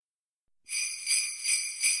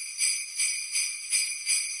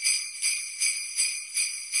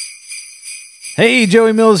Hey,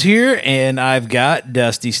 Joey Mills here, and I've got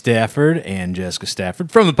Dusty Stafford and Jessica Stafford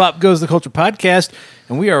from the Pop Goes the Culture podcast,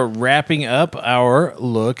 and we are wrapping up our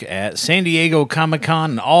look at San Diego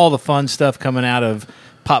Comic-Con and all the fun stuff coming out of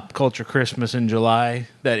Pop Culture Christmas in July.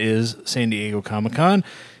 That is San Diego Comic-Con.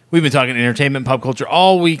 We've been talking entertainment and pop culture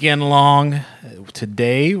all weekend long.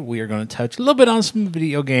 Today, we are going to touch a little bit on some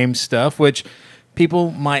video game stuff, which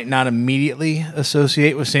people might not immediately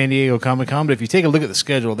associate with San Diego Comic-Con, but if you take a look at the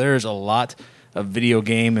schedule, there's a lot of video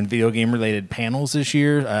game and video game related panels this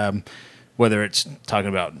year. Whether it's talking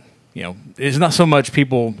about, it's not so much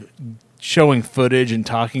people showing footage and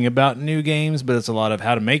talking about new games, but it's a lot of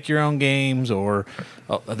how to make your own games, or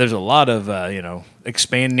there's a lot of,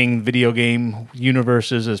 expanding video game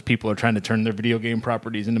universes as people are trying to turn their video game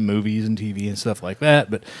properties into movies and TV and stuff like that.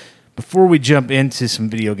 But before we jump into some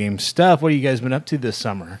video game stuff, what have you guys been up to this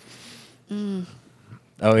summer? Oh,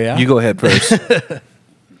 yeah? You go ahead first.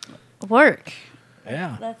 Work.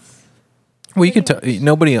 Yeah. That's. Well, you can tell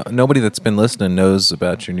nobody that's been listening knows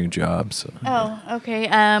about your new job. So. Oh, okay.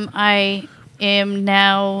 I am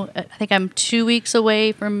now. I think I'm 2 weeks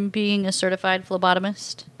away from being a certified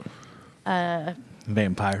phlebotomist.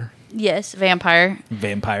 Vampire. Yes, vampire.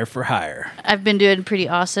 Vampire for hire. I've been doing pretty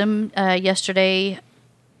awesome. Yesterday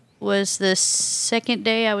was the second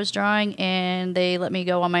day I was drawing, and they let me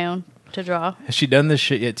go on my own to draw. Has she done this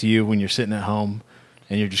shit yet to you when you're sitting at home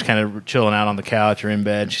and you're just kind of chilling out on the couch or in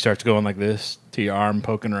bed, and she starts going like this to your arm,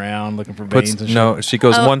 poking around, looking for veins and shit? No, she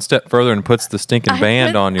goes one step further and puts the stinking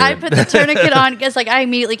band on you. I put the tourniquet on because, I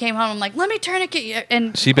immediately came home. I'm like, let me tourniquet you.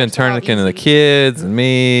 And She's been tourniqueting the kids and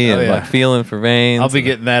me and feeling for veins. I'll be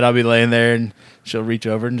getting that. I'll be laying there and she'll reach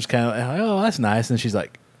over and just kind of, oh, that's nice. And she's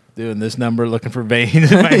like doing this number, looking for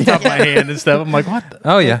veins in my top of my hand and stuff. I'm like, what the?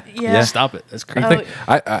 Oh, yeah. Yeah. Stop it. That's creepy.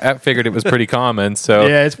 I figured it was pretty common. So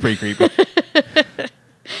Yeah, it's pretty creepy.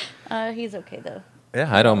 He's okay, though.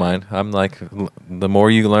 yeah, I don't mind. I'm like, the more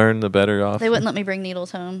you learn, the better off. They wouldn't let me bring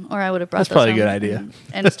needles home, or I would have brought That's those probably a home good idea.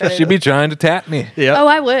 And started. She'd be trying to tap me. Yeah. Oh,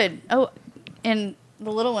 I would. Oh, and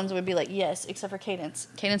the little ones would be like, yes, except for Cadence.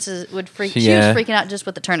 Cadence would freak. She was freaking out just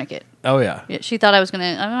with the tourniquet. Oh, yeah. She thought I was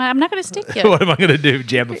gonna. I'm not gonna stick you. What am I going to do?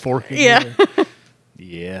 Jam a fork in Yeah. there?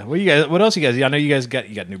 Yeah. What else you guys? I know you guys got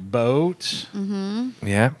new boats.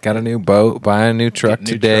 Yeah, got a new boat, buying a new truck New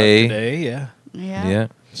today. truck today, yeah. Yeah.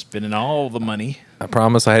 Spending all the money. I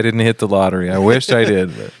promise I didn't hit the lottery. I wish I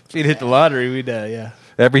did. But If you'd hit the lottery, we'd, yeah.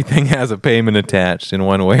 everything has a payment attached in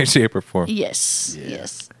one way, shape, or form. Yes. Yeah.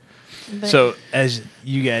 Yes. But So, as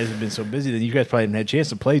you guys have been so busy, then you guys probably haven't had a chance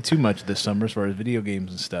to play too much this summer as far as video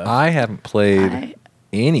games and stuff. I haven't played I-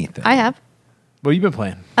 anything. I have. What have you been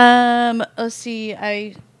playing? Let's see.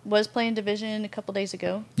 I was playing Division a couple days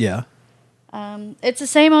ago. Yeah. It's the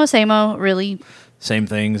same old, really. Same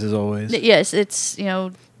things as always. Yes, it's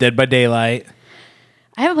Dead by Daylight.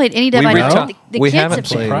 I haven't played any Dead by Daylight. The we kids haven't have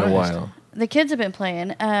played in a surprised. while. The kids have been playing.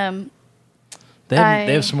 They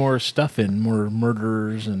have some more stuff in, more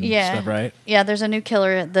murderers and Yeah. stuff, right? Yeah, there's a new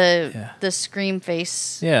killer, the Yeah. the scream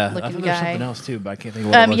face Yeah. I looking thought there was guy. something else too, but I can't think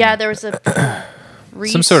of what it was. Yeah, there was a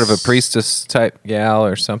Some sort of a priestess type gal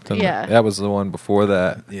or something. Yeah. That was the one before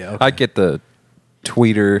that. Yeah, okay. I get the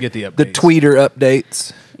tweeter. Get the the updates. tweeter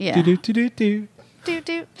updates. Yeah. Do-do-do-do-do.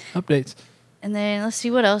 Doot. Updates. And then let's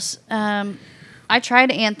see what else. I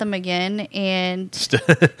tried Anthem again, and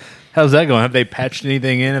How's that going? Have they patched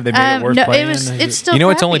anything in? Have they made it worth no, playing? it's still. You know,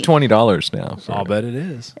 it's only crappy. $20 now. so- I'll bet it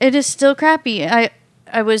is. It is still crappy.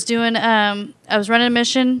 I was doing I was running a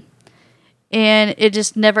mission, and it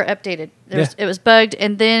just never updated. It was bugged,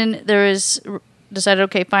 and then decided,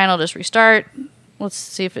 okay, fine, I'll just restart. Let's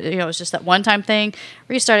see if it was just that one time thing.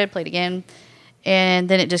 Restarted, played again, and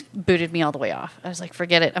then it just booted me all the way off. I was like,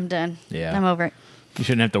 forget it, I'm done. Yeah. I'm over it. You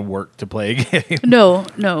shouldn't have to work to play a game. No.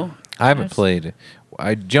 I haven't played.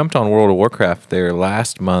 I jumped on World of Warcraft there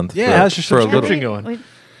last month. Yeah, how's your for a little. subscription going?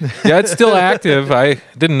 Yeah, it's still active. I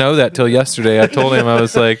didn't know that till yesterday. I told him, I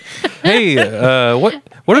was like, "Hey,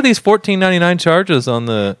 what are these $14.99 charges on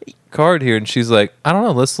the card here?" And she's like, "I don't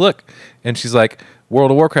know. Let's look." And she's like, "World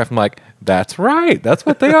of Warcraft." I'm like, "That's right. That's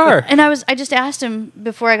what they are." And I just asked him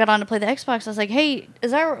before I got on to play the Xbox. I was like, "Hey,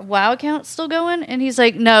 is our WoW account still going?" And he's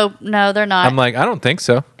like, "No, they're not." I'm like, "I don't think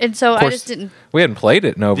so." and so Of I course, just didn't. We hadn't played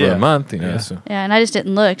it in over Yeah. a month, Yeah. So. Yeah, and I just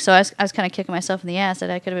didn't look. So I was kind of kicking myself in the ass that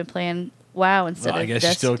I could have been playing WoW instead Well, I of. guess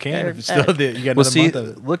you still can. or, If it's still you got Well, another see, month of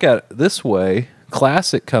it. look at it this way.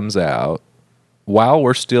 Classic comes out while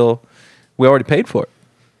we already paid for it.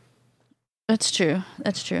 That's true.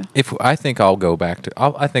 If I think I'll go back to,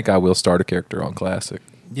 I think I will start a character on Classic.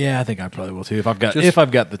 Yeah, I think I probably will too. If I've got Just-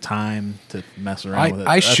 the time to mess around with it,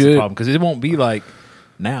 I that's should. the problem because it won't be like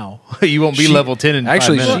now. You won't be She- level 10 in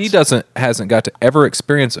Actually, 5 minutes. she hasn't got to ever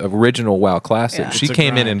experience original WoW Classic. Yeah. She It's a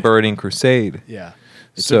came in grind. Burning Crusade. Yeah.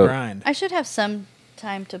 It's So- a grind. I should have some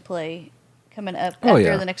time to play coming up Oh, after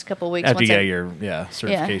yeah. the next couple of weeks. After you once get I- your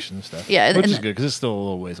certification and stuff. Yeah, Which and is good because it's still a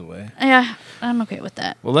little ways away. Yeah, I'm okay with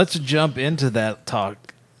that. Well, let's jump into that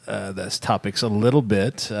those topics a little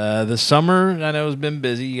bit. The summer, I know, has been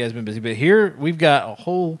busy. You guys have been busy. But here we've got a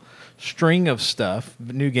whole string of stuff,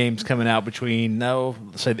 new games coming out between,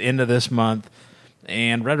 let's say the end of this month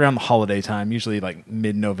and right around the holiday time, usually like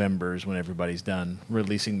mid-November is when everybody's done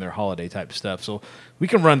releasing their holiday type stuff. So we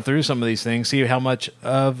can run through some of these things, see how much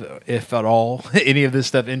of, if at all, any of this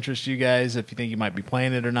stuff interests you guys, if you think you might be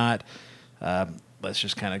playing it or not. Let's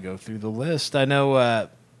just kind of go through the list. I know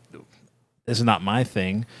this is not my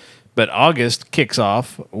thing, but August kicks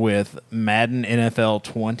off with Madden NFL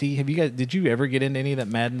 20. Did you ever get into any of that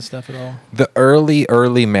Madden stuff at all? The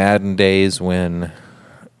early Madden days when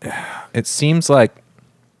it seems like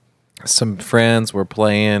some friends were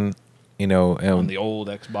playing, On the old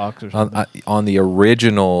Xbox or something? on the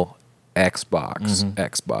original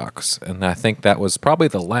Xbox, and I think that was probably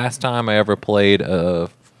the last time I ever played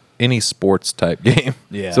any sports type game.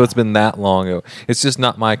 Yeah. So it's been that long ago. It's just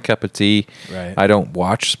not my cup of tea. Right. I don't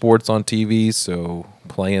watch sports on TV, so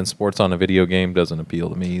playing sports on a video game doesn't appeal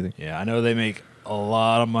to me either. Yeah, I know they make a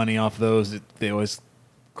lot of money off those. They always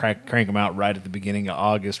crank them out right at the beginning of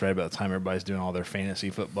August, right about the time everybody's doing all their fantasy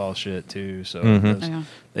football shit too. So Yeah.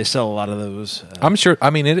 they sell a lot of those. I'm sure. I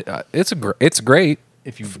mean, it's great.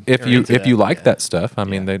 if you If you like that stuff. I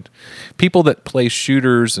mean, people that play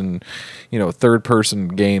shooters and third person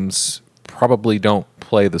games probably don't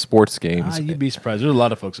play the sports games. you'd be surprised. There's a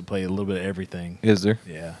lot of folks that play a little bit of everything. Is there?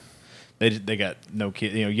 Yeah, they got no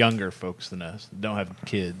kids. Younger folks than us don't have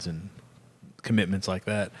kids and commitments like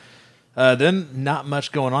that. Then not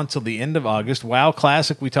much going on till the end of August. WoW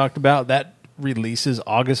Classic we talked about that releases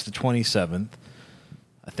August the 27th.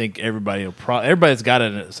 I think everybody that's got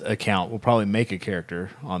an account will probably make a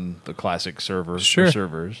character on the Classic server Sure. or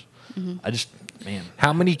servers. I just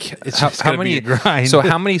How many? It's how, just how gonna be many? a grind. So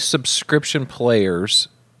how many subscription players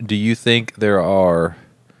do you think there are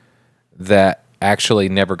that actually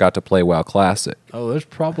never got to play WoW Classic? there's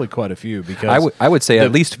probably quite a few because I would say at the-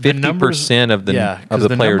 least the 50% of the 'cause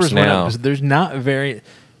players numbers went now. up. There's not very,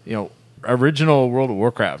 original World of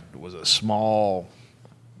Warcraft was a small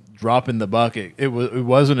drop in the bucket. It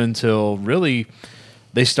wasn't until really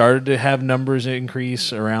they started to have numbers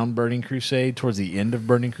increase around Burning Crusade towards the end of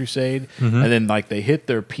Burning Crusade, and then like they hit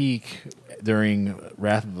their peak during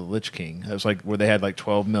Wrath of the Lich King. It was like where they had like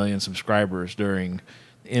 12 million subscribers during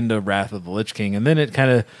the end of Wrath of the Lich King, and then it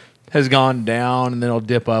kind of has gone down, and then it'll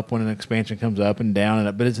dip up when an expansion comes up and down, and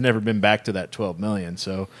up, but it's never been back to that 12 million.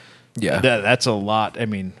 So Yeah. that's a lot. I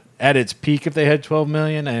mean, at its peak, if they had 12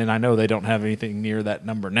 million, and I know they don't have anything near that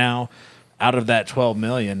number now, out of that 12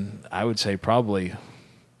 million, I would say probably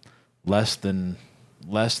less than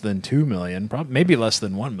 2 million, probably maybe less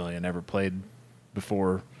than 1 million ever played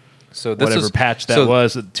before So this whatever is patch that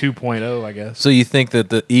was at 2.0, I guess. So you think that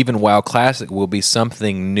the even WoW Classic will be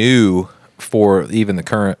something new for even the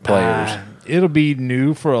current players It'll be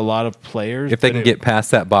new for a lot of players if they but can get past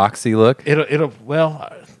that boxy look?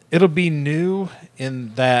 It'll be new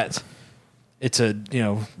in that it's a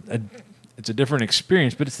different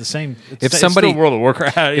experience, but it's the same. If it's somebody- still World of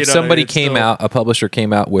Warcraft, If somebody a publisher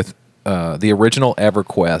came out with the original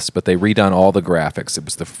EverQuest, but they redone all the graphics. It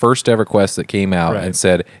was the first EverQuest that came out Right. and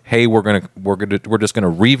said, "Hey, we're just gonna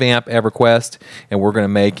revamp EverQuest and we're gonna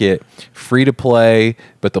make it free to play,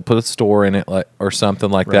 but they'll put a store in it or something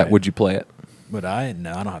like that." Right. Would you play it But I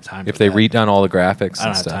don't have time. if for they that. redone all the graphics I don't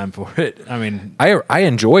and have stuff? time for it. I mean, I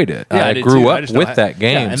enjoyed it. yeah, I did grew too. I up just don't with have- that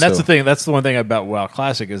game. yeah, and that's so- the thing. That's the one thing about WoW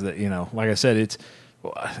Classic is that like I said, it's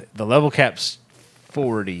the level cap's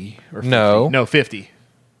 40 or 50. No. 50.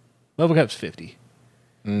 Level cap's 50.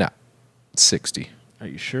 No, 60. Are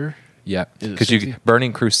you sure? Yeah, Is it because 60?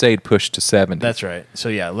 Burning Crusade pushed to 70. That's right. So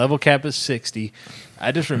yeah, level cap is 60.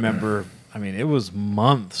 I just remember. I mean, it was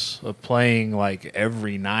months of playing like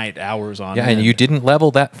every night, hours on. yeah, and end. you didn't level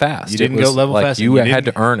that fast. You It didn't was go level like fast. You and had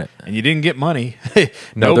didn't- to earn it. and you didn't get money.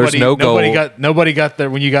 No, there's no nobody gold. Nobody got there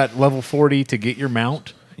when you got level 40 to get your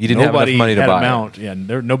mount. You didn't have enough Nobody money to had buy a it. mount. Yeah,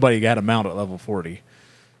 nobody got a mount at level 40.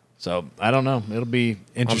 So I don't know. It'll be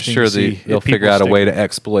I'm interesting. sure to see they'll if people figure out a stick way with to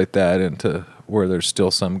exploit that into where there's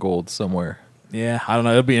still some gold somewhere. it. Yeah, I don't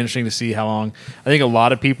know. It'll be interesting to see how long. I think a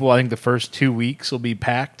lot of people. I think the first 2 weeks will be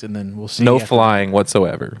packed, and then we'll see. No after- flying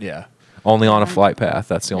whatsoever. Yeah. Only on a flight path.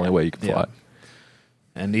 That's the only way you can Yeah. fly.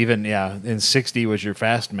 And even in 60 was your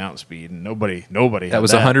fast mount speed, and nobody. That had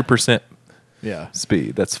was 100%.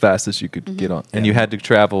 speed. That's fast as you could get on. And you had to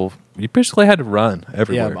travel. You basically had to run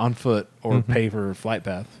everywhere. Yeah, on foot or pay for flight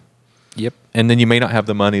path. Yep. And then you may not have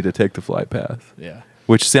the money to take the flight path. Yeah.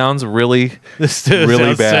 Which sounds really, This really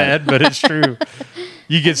sounds bad. sad, but it's true.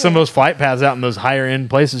 You get some of those flight paths out in those higher end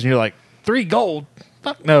places, and you're like, 3 gold.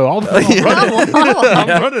 Fuck no, I'm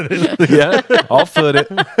running it. Yeah, I'll foot it.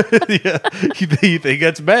 You think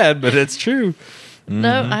that's bad, but it's true.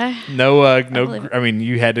 No, believe it. I mean,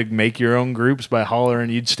 you had to make your own groups by hollering.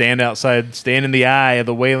 You'd stand in the eye of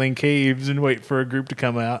the Wailing Caves and wait for a group to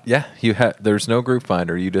come out. Yeah, there's no group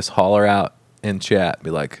finder. You just holler out in chat, be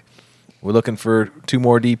like, "We're looking for 2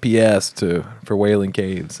 more DPS for Wailing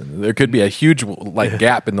Caves," and there could be a huge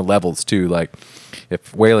gap in the levels too. Like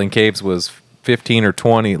if Wailing Caves was 15 or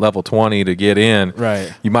 20, level 20 to get in,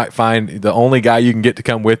 Right. you might find the only guy you can get to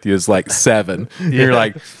come with you is like 7. You're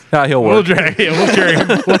like, he'll We'll work. drag him. We'll carry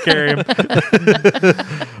him. We'll carry him.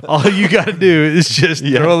 All you got to do is just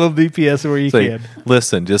throw a little DPS where you Say, can.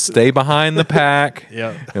 listen, just stay behind the pack,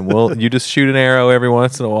 Yeah. and you just shoot an arrow every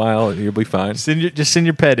once in a while, and you'll be fine. Just send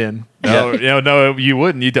your pet in. Yeah. No, you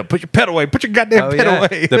wouldn't. You'd put your pet away. Put your goddamn pet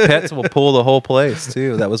away. The pets will pull the whole place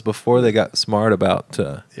too. That was before they got smart about.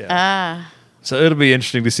 So it'll be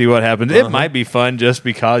interesting to see what happens. It might be fun just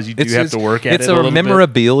because you do have to work at it. It's a a little bit.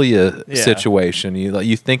 memorabilia Yeah. situation.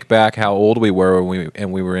 You think back how old we were when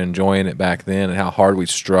we were enjoying it back then, and how hard we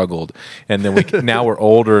struggled, and then now we're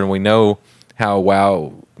older and we know how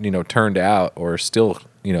WoW turned out or still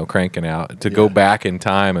cranking out. To go back in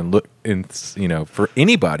time and look for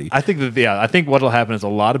anybody. I think what will happen is a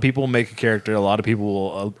lot of people make a character. A lot of people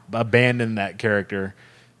will abandon that character.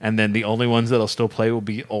 And then the only ones that'll still play will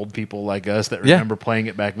be old people like us that remember playing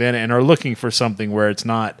it back then and are looking for something where it's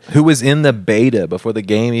not. Who was in the beta before the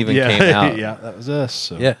game even came out. Yeah, that was us.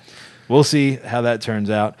 So Yeah. we'll see how that turns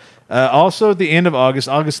out. Also, at the end of August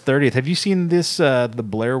 30th, have you seen this the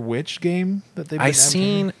Blair Witch game that they've been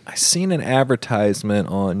advertising? I seen an advertisement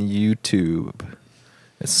on YouTube.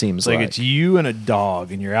 It seems It's like it's you and a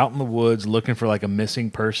dog, and you're out in the woods looking for like a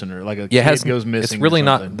missing person or like a kid goes missing. It's really or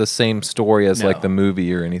not something. the same story as No. like the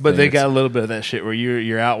movie or anything. But they got a little bit of that shit where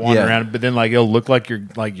you're out wandering around, but then like it'll look like your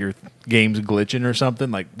game's glitching or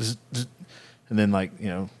something like this, and then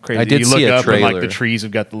crazy. I did you see look a up and like trailer. the trees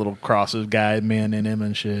have got the little crosses, guy, man in them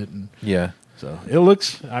and shit. And Yeah. so it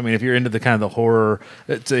looks. I mean, if you're into the kind of the horror,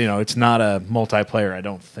 it's not a multiplayer. I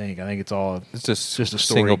don't think. I think it's all. It's just a story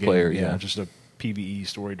single game. player. Yeah. just a PvE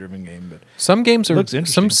story driven game, but Some games are Looks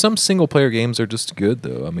interesting. some single player games are just good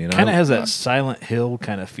though. I mean, kind of has that Silent Hill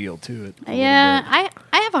kind of feel to it. a little Yeah, bit.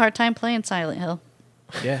 I have a hard time playing Silent Hill.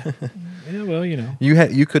 Yeah. Well,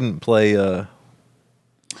 you couldn't play.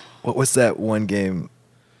 What was that one game?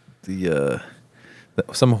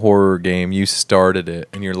 Some horror game. You started it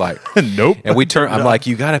and you're like, Nope. And I'm like,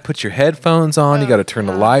 you got to put your headphones on. You got to turn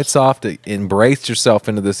the lights off to embrace yourself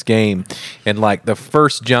into this game. And like the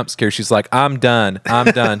first jump scare, she's like, I'm done.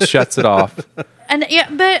 Shuts it off. And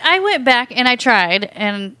but I went back and I tried,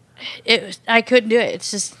 and I couldn't do it.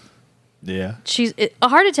 It's just Yeah. a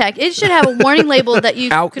heart attack. It should have a warning label that you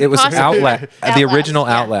could It was possibly Outlast, the original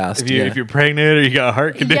yeah. Outlast. If you're pregnant or you got a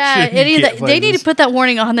heart condition, Yeah, you can't play they need this. to put that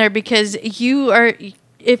warning on there because if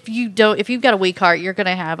you've got a weak heart, you're going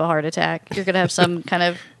to have a heart attack. You're going to have some kind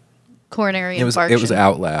of coronary infarction. It was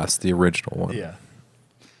Outlast, the original one. Yeah.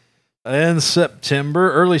 In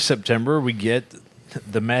early September, we get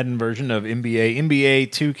the Madden version of NBA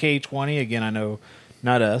 2K20. Again, I know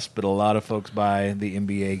not us, but a lot of folks buy the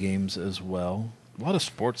NBA games as well. A lot of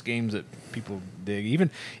sports games that people dig. Even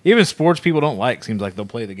sports people don't like. Seems like they'll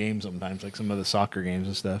play the game sometimes, like some of the soccer games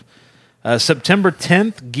and stuff. September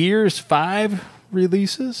 10th, Gears 5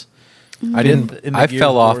 releases. I didn't. in the I Gears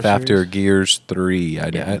fell of off War after series. Gears 3. I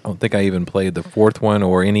Yeah. don't think I even played the 4th one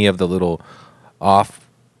or any of the little off.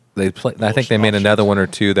 I think they made another one or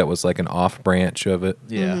two that was like an off branch of it.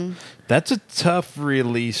 Yeah. That's a tough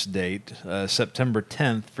release date, September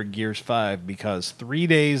 10th for Gears 5, because 3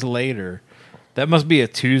 days later, that must be a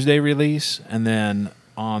Tuesday release, and then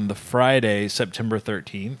on the Friday, September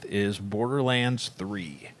 13th, is Borderlands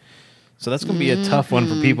 3. So that's going to be a tough one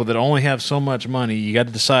for people that only have so much money. You got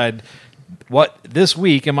to decide, this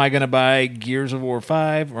week, am I going to buy Gears of War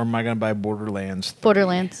 5 or am I going to buy Borderlands 3?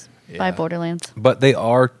 Borderlands. Yeah. By Borderlands. But they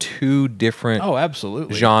are two different Oh,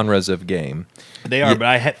 absolutely. genres of game. They are, but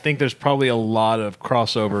I think there's probably a lot of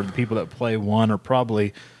crossover. The people that play one are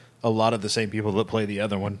probably a lot of the same people that play the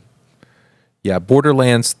other one. Yeah,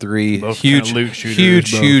 Borderlands 3, Both huge, kinda loot shooters,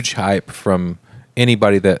 huge, both. huge hype from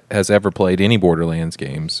anybody that has ever played any Borderlands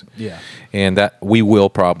games. Yeah. And that we will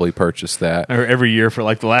probably purchase that. Or every year for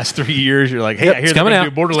like the last 3 years, you're like, hey, Yep, I hear it's they're coming going to out.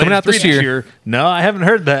 do Borderlands It's coming out 3 this this year. year. No, I haven't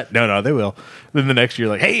heard that. No, they will. Then the next year,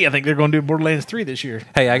 like, hey, I think they're going to do Borderlands 3 this year.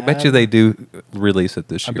 Hey, I bet you they do release it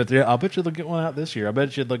this year. I'll bet you they'll get one out this year. I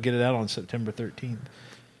bet you they'll get it out on September 13th.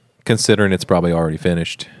 Considering it's probably already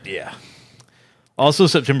finished. Yeah. Also,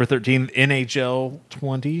 September 13th, NHL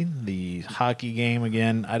 20, the hockey game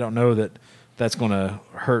again. I don't know that that's going to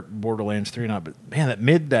hurt Borderlands 3 or not, but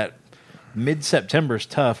man, that mid-September is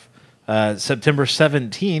tough. September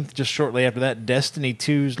 17th, just shortly after that, Destiny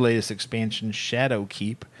 2's latest expansion,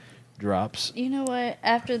 Shadowkeep, drops. You know what?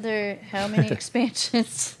 After their how many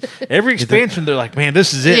expansions? Every expansion, they're like, man,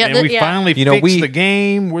 this is it. Yeah, and we finally fixed the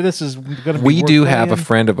game where this is going to be We worth do have a playing.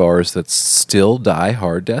 friend of ours that's still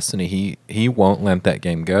die-hard Destiny. He won't let that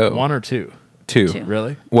game go. One or two. Two.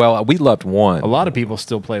 Really? Well, we loved one. A lot of people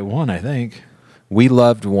still play one, I think. We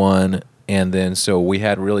loved one, and then so we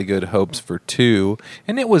had really good hopes for two,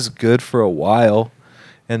 and it was good for a while,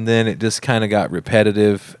 and then it just kind of got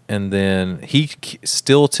repetitive, and then he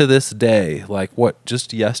still to this day, like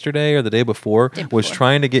just yesterday or the day before, was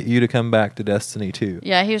trying to get you to come back to Destiny 2.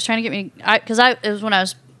 Yeah, he was trying to get me because it was when I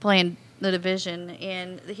was playing the Division,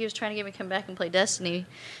 and he was trying to get me to come back and play Destiny.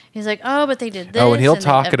 He's like, "Oh, but they did this." Oh, and he'll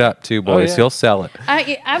talk it up too, boys. yeah. He'll sell it.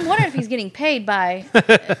 I'm wondering if he's getting paid by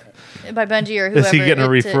Bungie or whoever. Is he getting a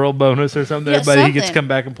referral bonus or something? Yeah, Everybody he gets to something. come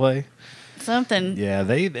back and play. Something. Yeah,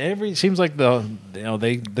 seems like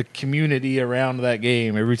the community around that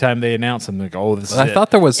game. Every time they announce something, like, oh, this is I it.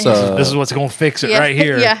 thought there was. This is what's going to fix it Yeah, right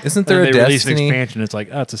here. yeah. Isn't And there then a they release an Destiny? expansion? It's like,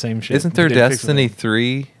 oh, it's the same shit. Isn't there They fixed Destiny it.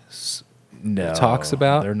 3? No, talks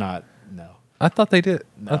about? They're not. No, I thought they did.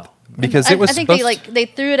 No. Because it was. I think supposed they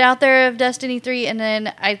threw it out there of Destiny 3, and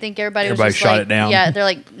then I think everybody was just shot like, it down. Yeah, they're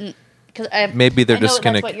like, because Maybe they're I know just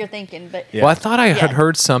gonna- That's what you're thinking, but Yeah. Well, I thought I had Yeah.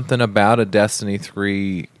 heard something about a Destiny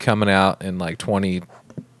 3 coming out in like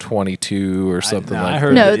 2022 or something I like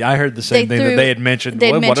heard. No, I heard the same they thing that threw- they had mentioned.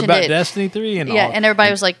 they What mentioned about it. Destiny 3? And yeah, all, and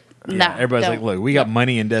everybody was like, yeah, "Nah." everybody's don't. like, look, we got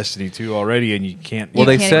money in Destiny 2 already, and you can't. Well, You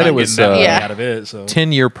they can't said even it was get nothing Yeah. out of it. So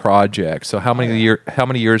 10-year project. So how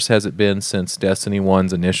many years has it been since Destiny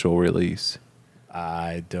 1's initial release?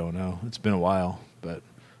 I don't know. It's been a while, but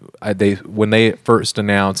When they first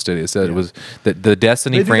announced it, it said it was that the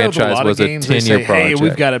Destiny They do that with franchise lot of was a games. They 10-year say, project. Hey,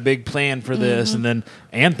 we've got a big plan for this, Mm-hmm. and then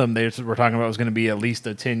Anthem, they were talking about was going to be at least a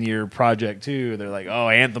 10-year project too. They're like, oh,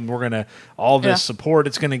 Anthem, we're going to all this Yeah. support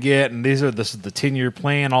it's going to get, and this is the 10-year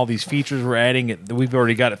plan. All these features we're adding, we've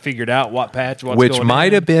already got it figured out. What patch, what's which going might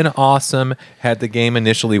in. have been awesome had the game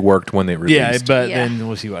initially worked when they Yeah, released. but Yeah. then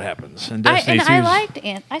we'll see what happens. And I Destiny 2 's- liked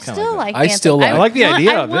Anthem. I still like I Anthem. still like- I like the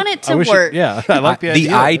idea I of want it. it to I wish work. Yeah, I like the idea.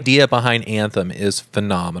 the of it. idea behind Anthem is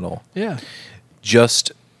phenomenal. Yeah,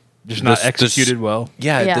 Just not the- executed well.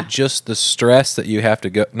 Yeah, Yeah. just the stress that you have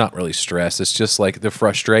to go. Not really stress. It's just like the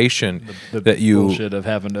frustration The that you. bullshit of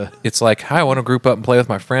having to. It's like, hi, I want to group up and play with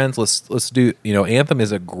my friends. Let's do. Anthem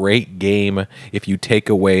is a great game if you take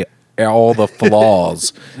away all the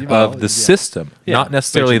flaws Well, of the yeah. system, Yeah, not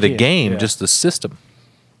necessarily but you the can, game, yeah. just the system.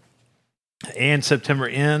 And September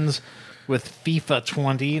ends with FIFA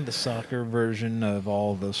 20, the soccer version of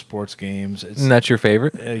all those sports games. It's, And that's your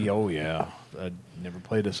favorite? oh, yeah. I never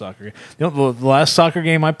played a soccer game. The last soccer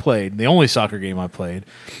game I played, the only soccer game I played,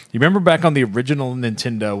 you remember back on the original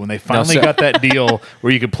Nintendo when they finally sir. got that deal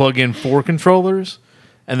where you could plug in 4 controllers?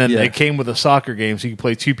 And then Yeah. they came with a soccer game, so you could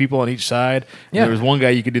play 2 people on each side. And Yeah. there was one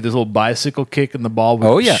guy you could do this little bicycle kick, and the ball would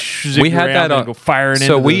Oh yeah, zig we had around that and on. go firing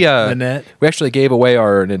so into the net. we actually gave away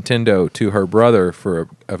our Nintendo to her brother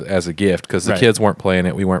as a gift because the Right. kids weren't playing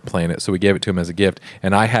it, we weren't playing it, so we gave it to him as a gift.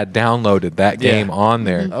 And I had downloaded that Yeah. game on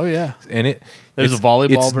there. Oh, yeah. And There's a it's-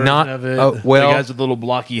 volleyball it's version not, of it. Oh, well, the guys with little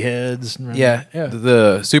blocky heads. yeah, yeah.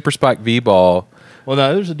 the Super Spike V-Ball. Well,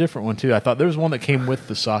 no, there's a different one too. I thought there was one that came with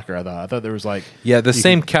the soccer. I thought there was like Yeah, the you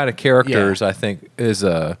same could- kind of characters. I think is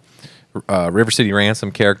River City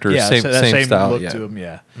Ransom characters. yeah, same so that same style. look Yeah. to them.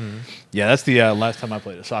 Yeah, yeah. That's the last time I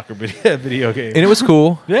played a soccer video game. And it was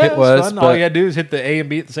cool. yeah, it was. fun. All But you gotta do is hit the A and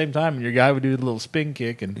B at the same time, and your guy would do the little spin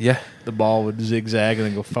kick, and yeah. the ball would zigzag and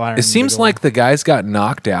then go fire. It seems like the guys got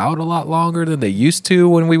knocked out a lot longer than they used to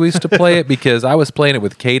when we used to play it because I was playing it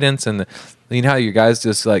with Cadence and you know how you guys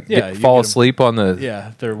just like Yeah, you fall get 'em- asleep on the yeah,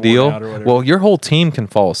 if they're worn deal. out or whatever. Well, your whole team can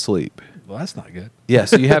fall asleep. Well, that's not good. Yeah,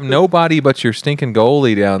 so you have nobody but your stinking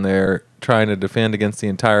goalie down there trying to defend against the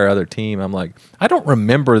entire other team. I'm like, I don't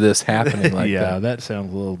remember this happening like yeah, that. that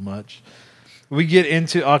sounds a little much. We get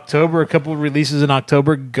into October. A couple of releases in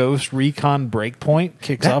October. Ghost Recon Breakpoint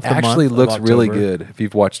kicks That off the actually month of looks really October. good if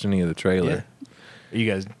you've watched any of the trailer. Are you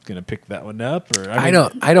guys gonna pick that one up? Or I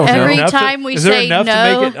don't Every know. time we is there say enough no-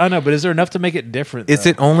 to make it? Oh no, but is there enough to make it different? Is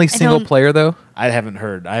though? it only single don't- player though? I haven't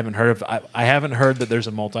heard. I haven't heard that there's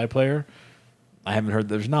a multiplayer. I haven't heard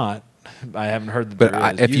there's not. I haven't heard that But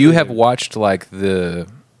there is. if you have watched like the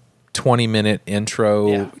 20-minute intro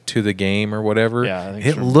Yeah. to the game or whatever, Yeah, I think it's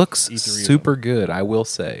it from looks E3 or super good, I will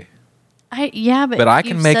say. But But I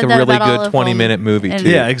can you've make said a that really about all good of 20-minute them, movie, and- too.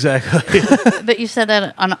 yeah, exactly. But you said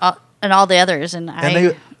that on all the others, and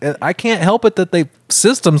I can't help it that they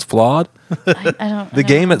system's flawed. I don't. The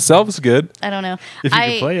game itself is good. I don't know. If you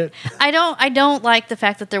can play it. I don't like the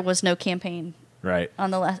fact that there was no campaign right.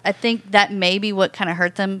 on the last. I think that may be what kind of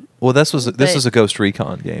hurt them. Well, this was But- a Ghost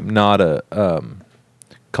Recon game, not a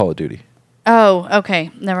Call of Duty. Oh, okay.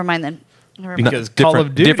 Never mind then. Never mind. Because Call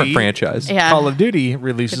of Duty, different franchise. Yeah. Call of Duty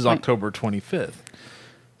releases Good point. October 25th.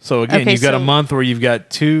 So again, Okay, you've got a so- month where you've got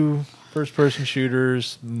 2 first-person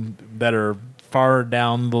shooters that are far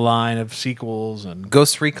down the line of sequels, and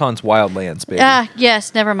Ghost Recon's Wildlands, baby.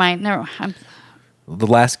 Yes. Never mind. The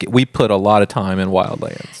last we put a lot of time in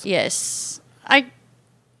Wildlands. Yes.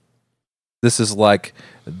 This is like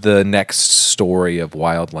the next story of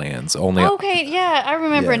Wildlands. Only Okay. Yeah, I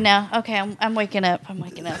remember Yeah. it now. Okay, I'm waking up. I'm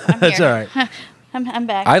That's here. all right. I'm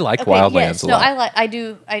back. I like Wildlands yes. a No, lot. I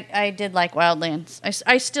do. I did like Wildlands.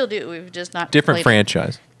 I still do. We've just not different played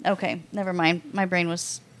franchise. it. Okay, never mind. My brain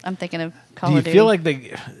was. I'm thinking of Call do you of Duty. feel like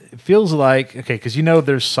it feels like, okay, because you know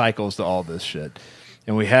there's cycles to all this shit.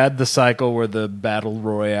 And we had the cycle where the Battle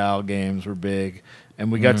Royale games were big.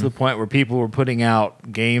 And we got to the point where people were putting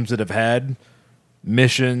out games that have had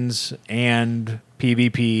missions and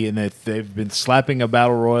PvP, and they've been slapping a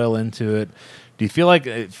Battle Royale into it. Do you feel like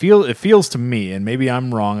it feels to me, and maybe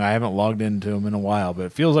I'm wrong, I haven't logged into them in a while, but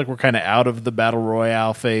it feels like we're kind of out of the Battle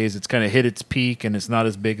Royale phase. It's kind of hit its peak, and it's not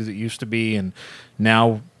as big as it used to be. And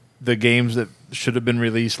now the games that should have been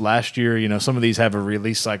released last year, you know, some of these have a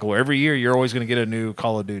release cycle where every year you're always going to get a new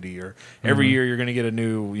Call of Duty, or every year you're going to get a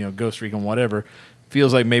new, you know, Ghost Recon, whatever.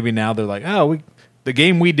 Feels like maybe now they're like, oh, the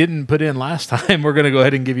game we didn't put in last time, we're going to go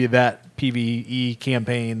ahead and give you that PvE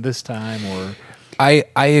campaign this time. Or I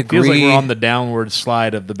agree. feels like we're on the downward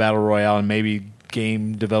slide of the Battle Royale, and maybe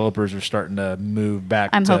game developers are starting to move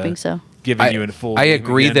back I'm to hoping so. giving you a full I game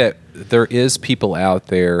agree again. that there is people out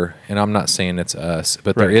there, and I'm not saying it's us,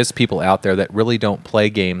 but there Right. is people out there that really don't play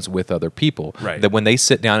games with other people. Right. That when they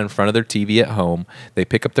sit down in front of their TV at home, they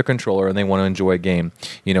pick up their controller and they want to enjoy a game.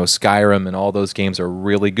 You know, Skyrim and all those games are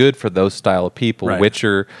really good for those style of people. Right.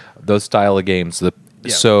 Witcher, those style of games.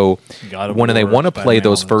 Yeah. So God of when they War, want to play Spider-Man,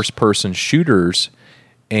 those all those. first-person shooters,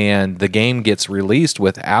 and the game gets released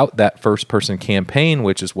without that first-person campaign,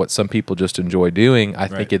 which is what some people just enjoy doing, I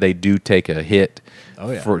think Right. they do take a hit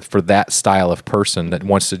Oh, yeah. for that style of person that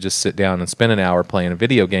wants to just sit down and spend an hour playing a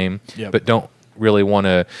video game, Yep. but don't really want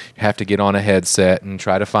to have to get on a headset and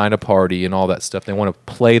try to find a party and all that stuff. They want to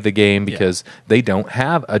play the game because they don't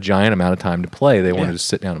have a giant amount of time to play. They want Yeah. to just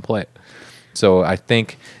sit down and play it. So I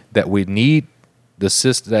think that we need the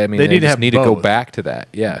system. I mean, They they, need to just have need to go both. back to that.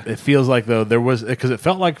 Yeah. It feels like, though, there was, because it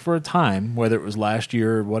felt like for a time, whether it was last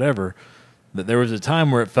year or whatever, that there was a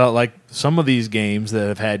time where it felt like some of these games that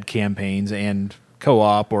have had campaigns and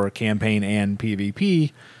co-op, or a campaign and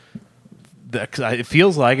PvP, it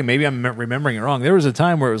feels like, and maybe I'm remembering it wrong, there was a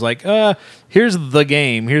time where it was like, here's the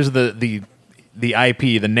game, here's the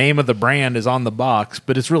IP, the name of the brand is on the box,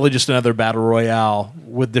 but it's really just another battle royale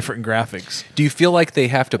with different graphics. Do you feel like they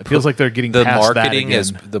have to? It feels like they're getting the past that marketing is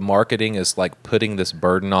again. the marketing is like putting this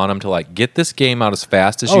burden on them to like get this game out as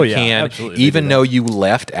fast as Oh, you yeah, can, absolutely. They even do though you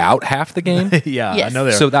left out half the game. Yeah, Yes. I know they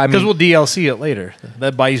are. So, I because mean- we'll DLC it later.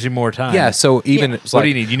 That buys you more time. Yeah, so even Yeah. it's What like do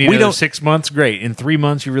you need? You need we another don't. 6 months? Great. In 3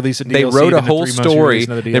 months, you release a DLC. They wrote a then in whole 3 months, you story. release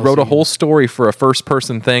another They wrote a DLC. whole story for a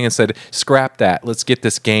first-person thing and said, "Scrap that. Let's get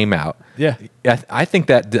this game out." Yeah, I think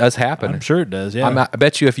that does happen. I'm sure it does. Yeah, I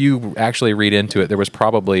bet you if you actually read into it, there was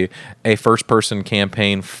probably a first-person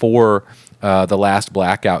campaign for the last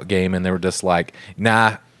Blackout game, and they were just like,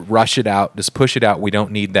 "Nah, rush it out, just push it out. We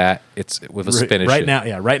don't need that. Let's finish right it." now.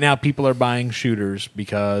 Yeah, right now people are buying shooters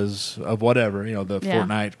because of whatever, the Yeah.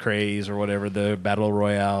 Fortnite craze or whatever, the battle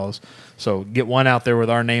royales. So get one out there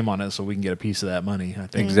with our name on it, so we can get a piece of that money. I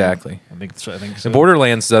think Exactly. I think so. And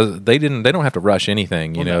Borderlands they don't have to rush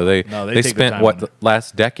anything. You Well, know, no. they No, they they take their spent time what on the it.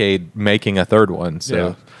 last decade making a third one. So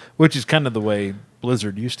yeah. Which is kind of the way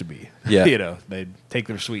Blizzard used to be. Yeah. They take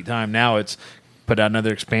their sweet time. Now it's put out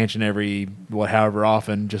another expansion every however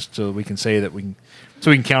often, just so we can say that we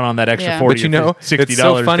can count on that extra Yeah. 40 but you know, or $60. it's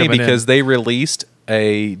so funny coming in. because they released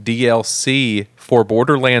a DLC for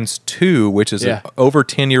Borderlands 2, which is Yeah. an over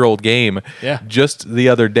 10-year-old game. Yeah. Just the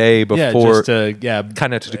other day Yeah, before, just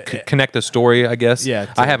kind of to connect the story, I guess. Yeah,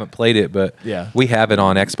 I haven't played it, but Yeah. we have it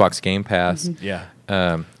on Xbox Game Pass. yeah.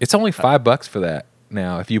 It's only $5 for that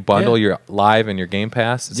now. If you bundle your Live and your Game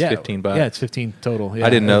Pass, it's $15. Yeah, it's 15 total. Yeah. I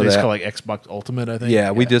didn't know It's that. called like Xbox Ultimate, I think.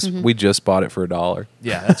 Yeah, we just bought it for $1.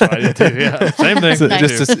 Yeah, that's what I did too. Yeah, same thing. So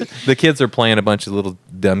Nice. the kids are playing a bunch of little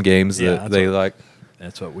dumb games Yeah, that that's they what- like.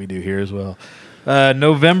 That's what we do here as well.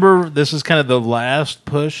 November, this is kind of the last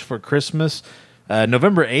push for Christmas.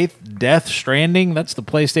 November 8th, Death Stranding. That's the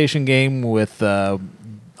PlayStation game with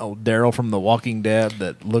Daryl from The Walking Dead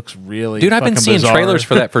that looks really Dude, I've been fucking seeing bizarre. trailers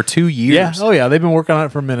for that for 2 years. Yeah. Oh, yeah. They've been working on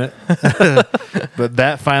it for a minute. But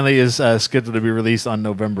that finally is scheduled to be released on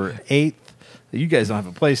November 8th. You guys don't have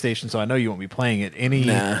a PlayStation, so I know you won't be playing it.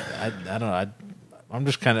 I don't know.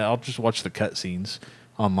 I'll just watch the cutscenes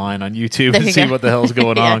online on YouTube There and you see go. what the hell's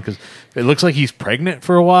going Yeah. on, because it looks like he's pregnant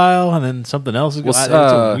for a while and then something else is going on. It's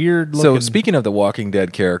a weird So looking. speaking of the Walking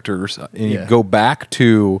Dead characters, and you Yeah. go back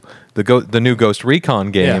to the new Ghost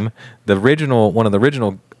Recon game. Yeah. One of the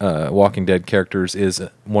original Walking Dead characters is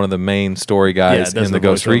one of the main story yeah, guys it does in the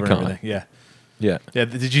Ghost voiceover and Recon. everything. Yeah. Yeah, Yeah.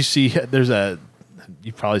 Did you see?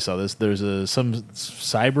 You probably saw this. There's some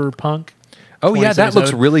cyberpunk. Oh, yeah, that 2077.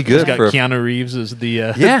 looks really good It's got for- Keanu Reeves as the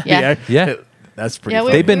Yeah. Yeah. That's pretty. Yeah,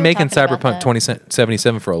 funny. they've been were making talking about Cyberpunk that.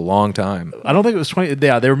 2077 for a long time. I don't think it was 20.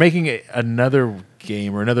 Yeah, they were making another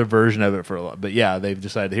game or another version of it for a lot. But yeah, they've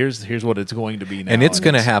decided here's what it's going to be now. And it's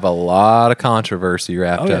going to have a lot of controversy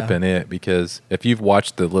wrapped Oh, up yeah. in it, because if you've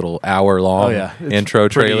watched the little hour-long It's intro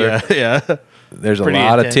pretty, trailer, yeah. there's a pretty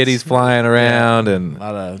lot intense. of titties flying around A and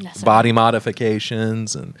lot of That's body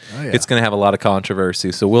modifications, and Oh, yeah. it's going to have a lot of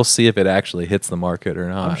controversy. So we'll see if it actually hits the market or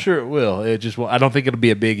not. I'm sure it will. It just I don't think it'll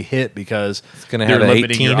be a big hit because it's gonna have an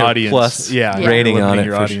 18 or plus rating on it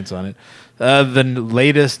Your for audience on it.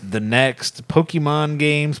 The next Pokemon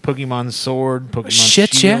games, Pokemon Sword, Pokemon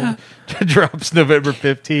Shit, Shield, drops November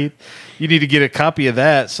 15th. You need to get a copy of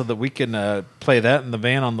that so that we can play that in the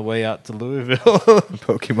van on the way out to Louisville.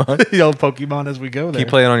 Pokemon. The old Pokemon as we go there. Can you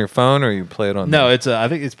play it on your phone, or you play it on? No, it's I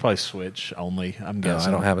think it's probably Switch only. I'm no, guessing.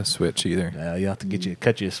 I don't have a Switch either. You have to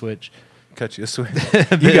cut you a Switch. Cut you a Switch.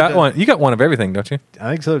 You got one. You got one of everything, don't you? I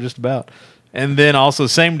think so, just about. And then also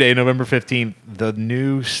same day, November 15th, the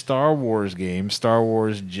new Star Wars game, Star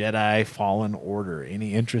Wars Jedi Fallen Order.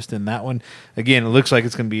 Any interest in that one? Again, it looks like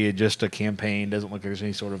it's going to be just a campaign. Doesn't look like there's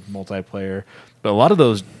any sort of multiplayer. But a lot of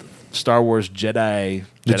those Star Wars Jedi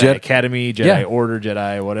Academy, Jedi Yeah. Order,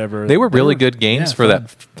 Jedi whatever. They were really good games for fun.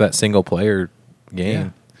 that single player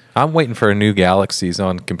game. I'm waiting for a new Galaxies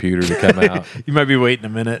on computer to come out. You might be waiting a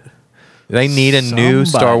minute. They need a new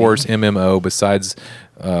Star Somebody. Wars MMO besides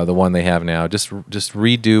the one they have now. Just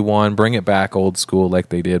redo one, bring it back old school like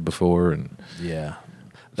they did before, and Yeah.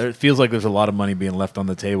 It feels like there's a lot of money being left on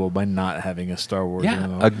the table by not having a Star Wars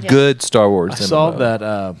MMO. a good Star Wars. I saw MMO.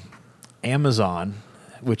 that Amazon,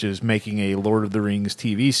 which is making a Lord of the Rings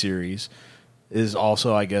TV series, is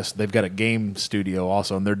also, I guess, they've got a game studio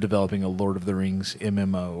also, and they're developing a Lord of the Rings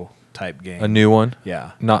MMO type game. a new one.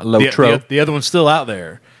 Yeah. Not The- Lotro. The other one's still out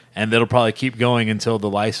there, and it'll probably keep going until the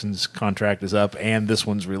license contract is up and this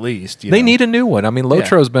one's released. They need a new one. I mean,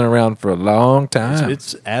 Lotro's been around for a long time.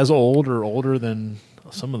 It's as old or older than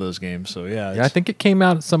some of those games. So yeah, I think it came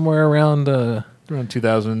out somewhere around. around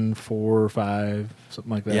 2004 or 5,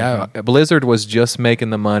 something like that. Yeah, Blizzard was just making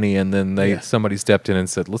the money, and then Yeah. somebody stepped in and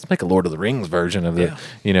said, "Let's make a Lord of the Rings version of it."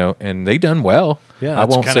 Yeah. And they done well. Yeah, I that's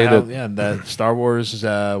won't kinda say how- that. Yeah, that Star Wars,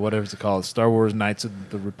 whatever it's called, Star Wars Knights of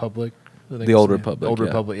the Republic. I think The it's Old name. Republic, Old yeah.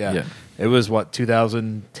 Republic. Yeah. Yeah. It was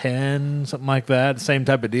 2010, something like that. Same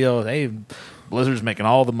type of deal. Hey, Blizzard's making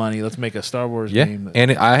all the money. Let's make a Star Wars Yeah, game.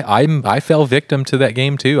 and I fell victim to that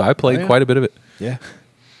game too. I played Oh, yeah. quite a bit of it. Yeah.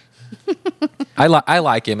 I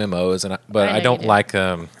like MMOs, I know I you don't do. like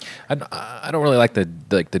I don't really like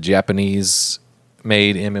the Japanese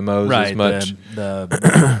made MMOs as much.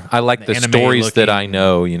 I like the anime stories that looking- I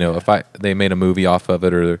know. If they made a movie off of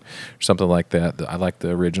it or something like that, I like the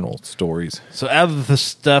original stories. So out of the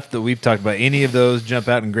stuff that we've talked about, any of those jump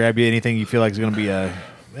out and grab you? Anything you feel like is going to be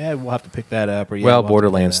we'll have to pick that up? Or yeah, Well, we'll have to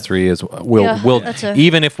Borderlands play that. 3 is Yeah, will that's a-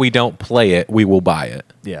 even if we don't play it, we will buy it.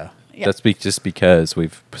 Yeah. Yeah. That's just because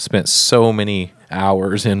we've spent so many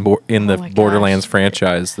hours in the Oh my Borderlands gosh.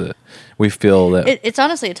 franchise that we feel that It's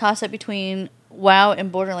honestly a toss up between WoW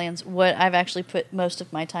and Borderlands. What I've actually put most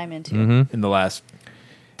of my time into. Mm-hmm. In the last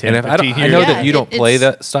 10, and if, 15 I years. know Yeah, that you don't play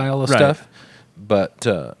it's- that style of Right. stuff, but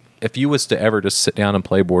if you was to ever just sit down and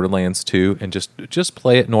play Borderlands 2 and just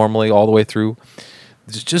play it normally all the way through,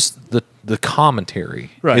 just the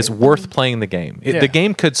commentary Right. is worth playing the game. Yeah. The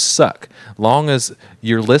game could suck, long as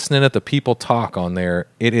you're listening at the people talk on there.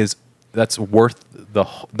 That's worth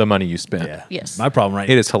the money you spent. Yeah. Yes. My problem It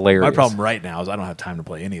is hilarious. My problem right now is I don't have time to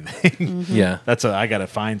play anything. Yeah. I got to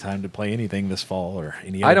find time to play anything this fall or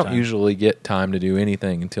any other I don't time. usually get time to do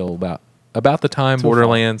anything until about the time Till fall.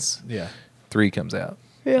 Borderlands Yeah. 3 comes out.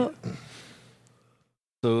 Yeah.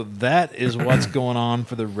 So that is what's going on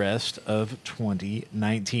for the rest of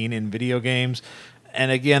 2019 in video games.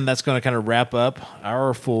 And again, that's going to kind of wrap up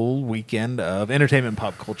our full weekend of entertainment and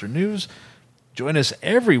pop culture news. Join us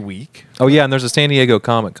every week. Oh yeah, and there's a San Diego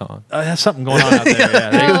Comic-Con. There's something going on out there.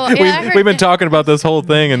 Yeah, Oh, yeah, I heard We've been that. talking about this whole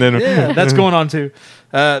thing, and then yeah, that's going on too.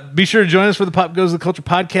 Be sure to join us for the Pop Goes the Culture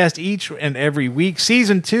podcast each and every week.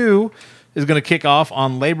 Season 2 is going to kick off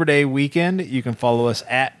on Labor Day weekend. You can follow us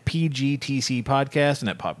at PGTC Podcast and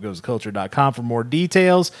at popgoestheculture.com for more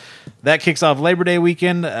details. That kicks off Labor Day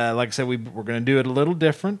weekend. Like I said, we're going to do it a little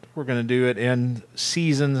different. We're going to do it in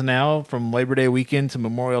seasons now, from Labor Day weekend to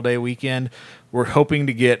Memorial Day weekend. We're hoping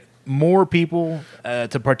to get more people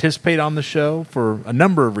to participate on the show for a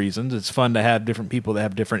number of reasons. It's fun to have different people that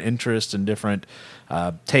have different interests and different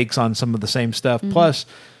takes on some of the same stuff. Plus,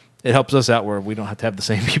 it helps us out where we don't have to have the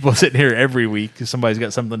same people sitting here every week because somebody's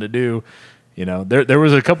got something to do. You know, there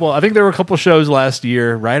was a couple. I think there were a couple shows last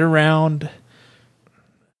year, right around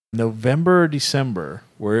November or December,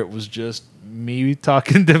 where it was just me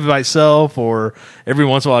talking to myself, or every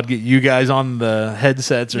once in a while I'd get you guys on the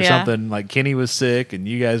headsets or Yeah. something. Like Kenny was sick and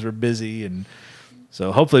you guys were busy, and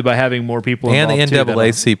so hopefully by having more people and the involved too,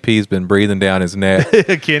 NAACP's been breathing down his neck.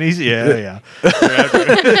 Kenny's, yeah.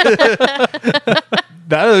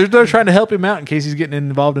 No, they're trying to help him out in case he's getting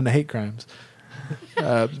involved in the hate crimes.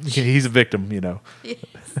 He's a victim, you know.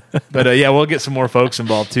 But yeah, we'll get some more folks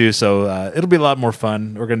involved too. So it'll be a lot more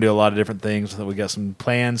fun. We're going to do a lot of different things. So we got some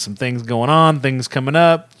plans, some things going on, things coming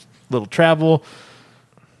up, little travel.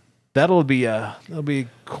 That'll be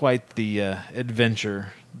quite the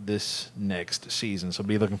adventure this next season. So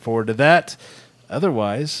be looking forward to that.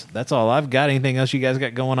 Otherwise, that's all I've got. Anything else you guys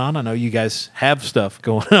got going on? I know you guys have stuff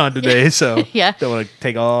going on today, so Yeah. don't want to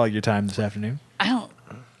take all your time this afternoon. I don't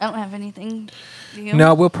have anything. Do you? No,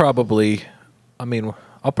 I'll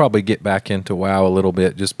probably get back into WoW a little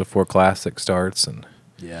bit just before Classic starts, and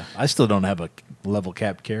Yeah, I still don't have a level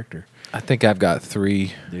capped character. I think I've got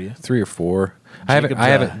 3 or 4. I Jacob's,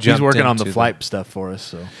 haven't jumped He's working on the into flight stuff for us,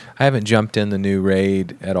 so I haven't jumped in the new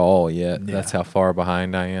raid at all yet. Yeah. That's how far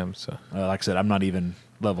behind I am. So like I said, I'm not even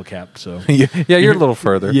level capped. So yeah, you're a little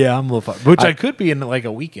further. yeah, I'm a little far, which I could be in like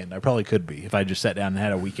a weekend. I probably could be if I just sat down and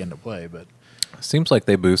had a weekend to play. But Seems like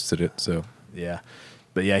they boosted it. So yeah,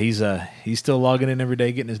 but yeah, he's still logging in every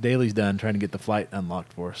day, getting his dailies done, trying to get the flight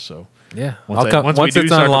unlocked for us. So yeah, Once once we do it's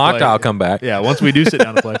start to unlocked, play- I'll come back. yeah, once we do sit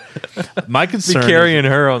down to play, my Be concern. carrying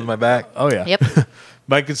her on my back. Oh yeah. Yep.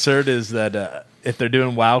 My concern is that if they're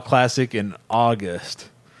doing WoW Classic in August,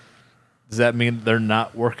 does that mean they're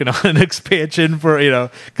not working on an expansion for,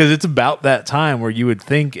 because it's about that time where you would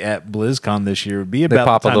think at BlizzCon this year would be about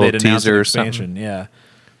pop a the time little they'd announce teaser an or something. expansion. Yeah.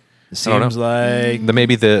 It I don't seems like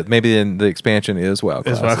Maybe the expansion is WoW Is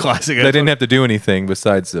Classic. WoW Classic. They didn't have to do anything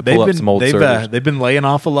besides pull up some old servers. they've been laying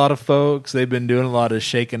off a lot of folks. They've been doing a lot of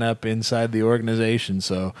shaking up inside the organization.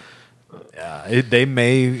 So they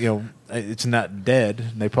may, it's not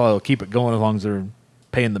dead. They probably will keep it going as long as they're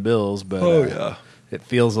paying the bills. But it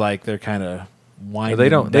feels like they're kind of winding They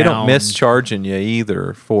don't down. miss charging you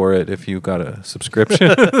either for it if you got a subscription.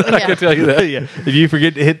 I Yeah. can tell you that. Yeah, if you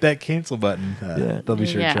forget to hit that cancel button, they'll be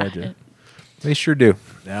sure Yeah. to charge you. They sure do.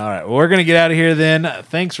 All right, well, we're gonna get out of here then.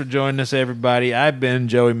 Thanks for joining us, everybody. I've been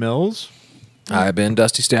Joey Mills, I've been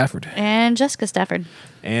Dusty Stafford. And Jessica Stafford.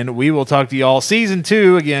 and we will talk to you all. Season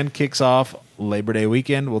 2 again kicks off Labor Day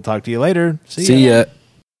weekend. We'll talk to you later. See ya.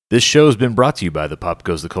 This show has been brought to you by the Pop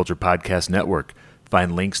Goes the Culture Podcast Network.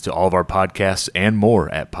 Find links to all of our podcasts and more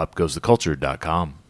at popgoestheculture.com.